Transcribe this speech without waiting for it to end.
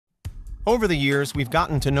Over the years, we've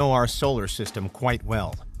gotten to know our solar system quite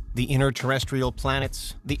well. The inner terrestrial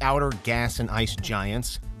planets, the outer gas and ice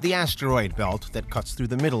giants, the asteroid belt that cuts through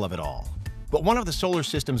the middle of it all. But one of the solar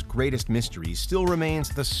system's greatest mysteries still remains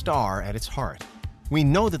the star at its heart. We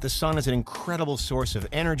know that the sun is an incredible source of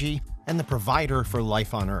energy and the provider for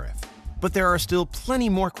life on Earth. But there are still plenty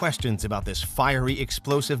more questions about this fiery,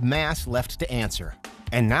 explosive mass left to answer.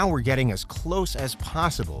 And now we're getting as close as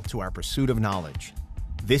possible to our pursuit of knowledge.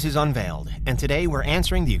 This is Unveiled, and today we're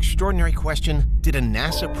answering the extraordinary question, did a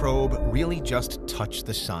NASA probe really just touch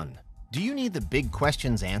the sun? Do you need the big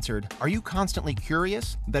questions answered? Are you constantly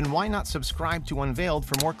curious? Then why not subscribe to Unveiled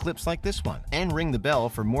for more clips like this one, and ring the bell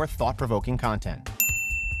for more thought-provoking content.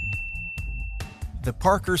 The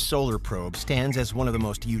Parker Solar Probe stands as one of the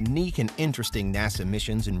most unique and interesting NASA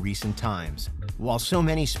missions in recent times. While so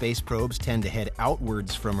many space probes tend to head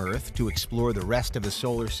outwards from Earth to explore the rest of the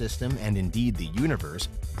solar system and indeed the universe,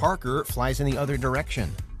 Parker flies in the other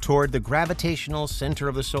direction, toward the gravitational center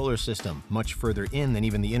of the solar system, much further in than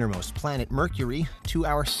even the innermost planet Mercury, to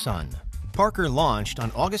our Sun. Parker launched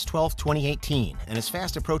on August 12, 2018, and is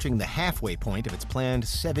fast approaching the halfway point of its planned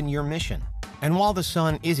 7-year mission. And while the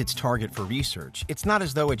Sun is its target for research, it's not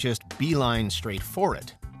as though it just beelines straight for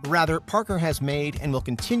it. Rather, Parker has made and will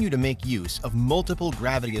continue to make use of multiple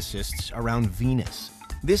gravity assists around Venus.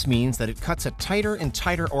 This means that it cuts a tighter and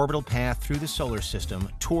tighter orbital path through the solar system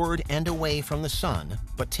toward and away from the Sun,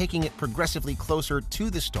 but taking it progressively closer to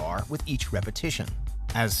the star with each repetition.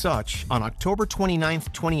 As such, on October 29,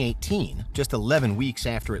 2018, just 11 weeks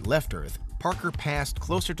after it left Earth, Parker passed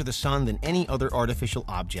closer to the Sun than any other artificial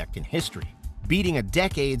object in history, beating a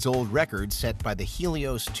decades-old record set by the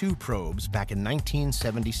Helios 2 probes back in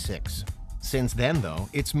 1976. Since then, though,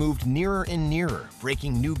 it's moved nearer and nearer,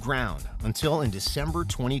 breaking new ground, until in December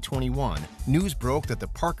 2021, news broke that the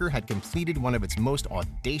Parker had completed one of its most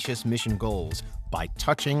audacious mission goals by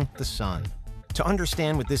touching the Sun. To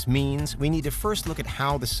understand what this means, we need to first look at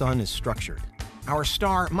how the Sun is structured. Our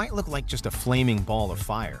star might look like just a flaming ball of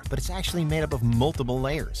fire, but it's actually made up of multiple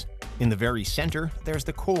layers. In the very center, there's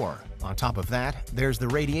the core. On top of that, there's the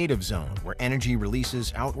radiative zone, where energy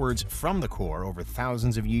releases outwards from the core over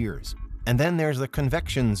thousands of years. And then there's the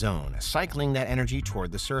convection zone, cycling that energy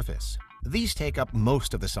toward the surface. These take up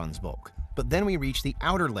most of the Sun's bulk. But then we reach the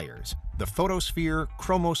outer layers, the photosphere,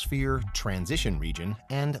 chromosphere, transition region,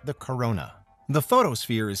 and the corona. The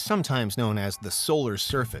photosphere is sometimes known as the solar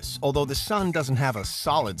surface, although the Sun doesn't have a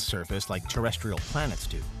solid surface like terrestrial planets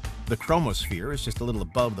do. The chromosphere is just a little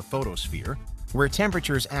above the photosphere, where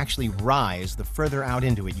temperatures actually rise the further out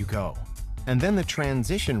into it you go. And then the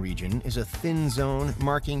transition region is a thin zone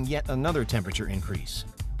marking yet another temperature increase.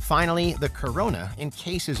 Finally, the corona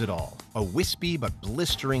encases it all, a wispy but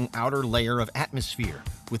blistering outer layer of atmosphere,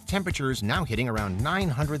 with temperatures now hitting around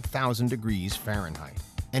 900,000 degrees Fahrenheit.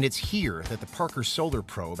 And it's here that the Parker Solar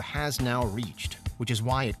Probe has now reached, which is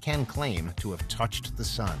why it can claim to have touched the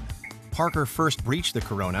Sun. Parker first breached the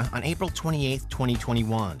corona on April 28,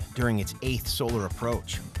 2021, during its 8th solar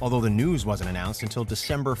approach, although the news wasn't announced until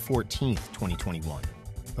December 14, 2021.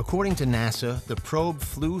 According to NASA, the probe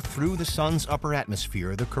flew through the Sun's upper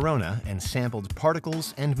atmosphere, the corona, and sampled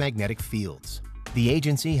particles and magnetic fields. The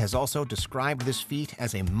agency has also described this feat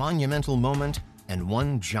as a monumental moment and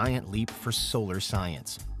one giant leap for solar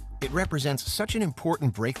science. It represents such an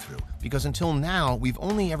important breakthrough because until now, we've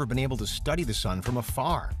only ever been able to study the Sun from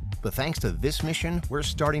afar. But thanks to this mission, we're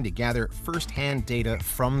starting to gather first-hand data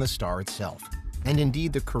from the star itself. And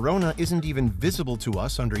indeed, the corona isn't even visible to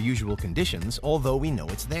us under usual conditions, although we know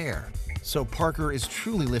it's there. So Parker is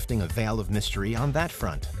truly lifting a veil of mystery on that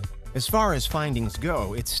front. As far as findings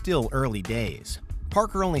go, it's still early days.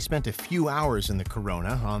 Parker only spent a few hours in the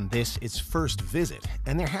corona on this, its first visit,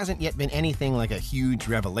 and there hasn't yet been anything like a huge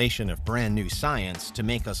revelation of brand new science to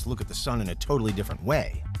make us look at the Sun in a totally different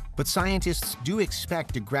way. But scientists do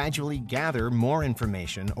expect to gradually gather more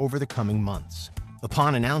information over the coming months.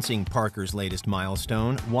 Upon announcing Parker's latest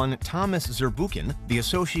milestone, one Thomas Zurbuchen, the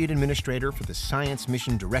Associate Administrator for the Science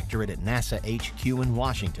Mission Directorate at NASA HQ in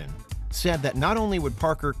Washington, said that not only would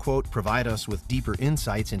Parker, quote, provide us with deeper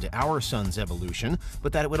insights into our Sun's evolution,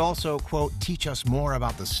 but that it would also, quote, teach us more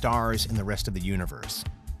about the stars and the rest of the universe.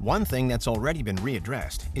 One thing that's already been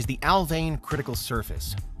readdressed is the Alfvén critical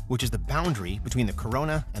surface, which is the boundary between the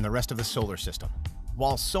corona and the rest of the solar system.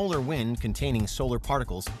 While solar wind containing solar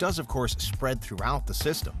particles does of course spread throughout the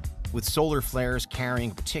system, with solar flares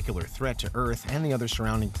carrying a particular threat to Earth and the other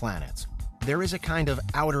surrounding planets, there is a kind of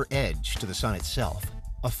outer edge to the Sun itself,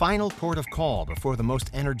 a final port of call before the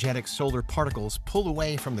most energetic solar particles pull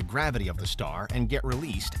away from the gravity of the star and get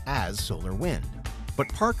released as solar wind. But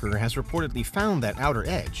Parker has reportedly found that outer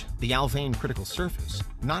edge, the Alfvén critical surface,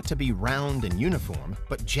 not to be round and uniform,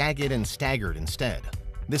 but jagged and staggered instead.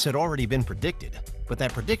 This had already been predicted, but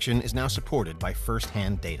that prediction is now supported by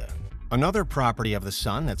first-hand data. Another property of the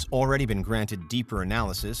Sun that's already been granted deeper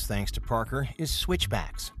analysis thanks to Parker is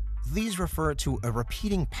switchbacks. These refer to a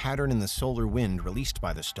repeating pattern in the solar wind released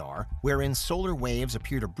by the star, wherein solar waves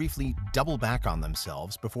appear to briefly double back on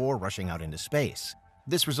themselves before rushing out into space.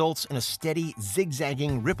 This results in a steady,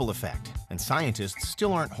 zigzagging ripple effect, and scientists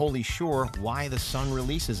still aren't wholly sure why the Sun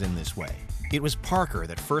releases in this way. It was Parker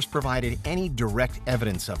that first provided any direct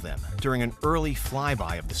evidence of them during an early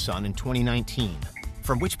flyby of the Sun in 2019,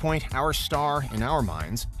 from which point our star, in our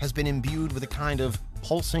minds, has been imbued with a kind of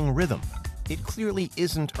pulsing rhythm. It clearly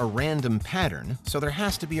isn't a random pattern, so there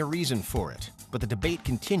has to be a reason for it, but the debate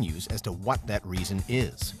continues as to what that reason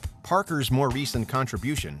is. Parker's more recent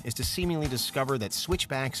contribution is to seemingly discover that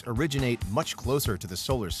switchbacks originate much closer to the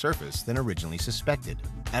solar surface than originally suspected,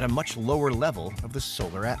 at a much lower level of the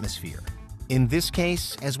solar atmosphere. In this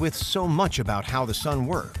case, as with so much about how the Sun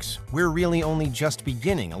works, we're really only just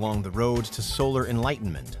beginning along the road to solar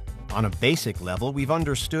enlightenment. On a basic level, we've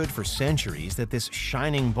understood for centuries that this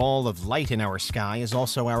shining ball of light in our sky is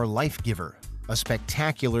also our life giver, a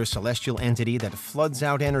spectacular celestial entity that floods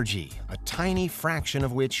out energy, a tiny fraction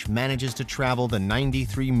of which manages to travel the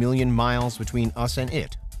 93 million miles between us and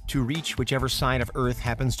it, to reach whichever side of Earth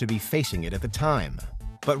happens to be facing it at the time.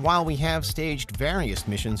 But while we have staged various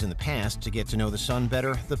missions in the past to get to know the Sun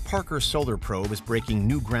better, the Parker Solar Probe is breaking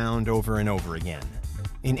new ground over and over again.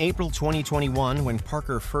 In April 2021, when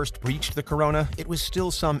Parker first reached the corona, it was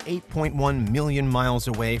still some 8.1 million miles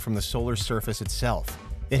away from the solar surface itself.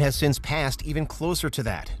 It has since passed even closer to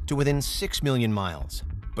that, to within 6 million miles.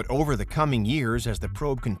 But over the coming years, as the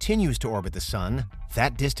probe continues to orbit the Sun,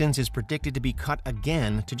 that distance is predicted to be cut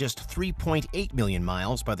again to just 3.8 million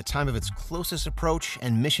miles by the time of its closest approach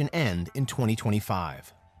and mission end in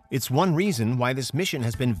 2025. It's one reason why this mission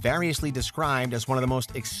has been variously described as one of the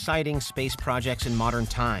most exciting space projects in modern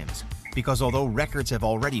times. Because although records have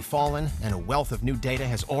already fallen and a wealth of new data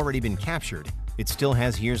has already been captured, it still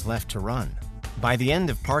has years left to run. By the end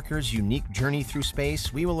of Parker's unique journey through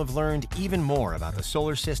space, we will have learned even more about the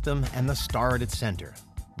solar system and the star at its center.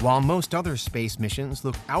 While most other space missions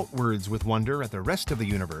look outwards with wonder at the rest of the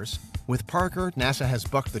universe, with Parker, NASA has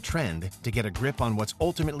bucked the trend to get a grip on what's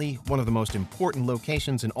ultimately one of the most important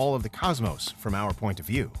locations in all of the cosmos from our point of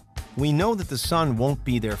view. We know that the Sun won't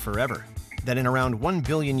be there forever, that in around 1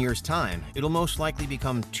 billion years' time, it'll most likely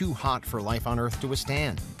become too hot for life on Earth to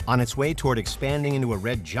withstand, on its way toward expanding into a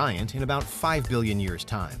red giant in about 5 billion years'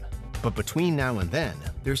 time. But between now and then,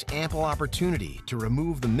 there's ample opportunity to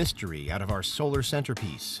remove the mystery out of our solar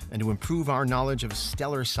centerpiece and to improve our knowledge of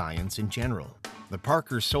stellar science in general. The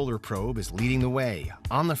Parker Solar Probe is leading the way,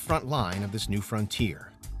 on the front line of this new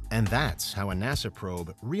frontier. And that's how a NASA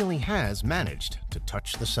probe really has managed to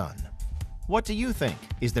touch the Sun. What do you think?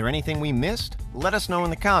 Is there anything we missed? Let us know in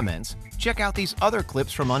the comments. Check out these other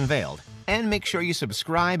clips from Unveiled, and make sure you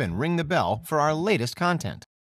subscribe and ring the bell for our latest content.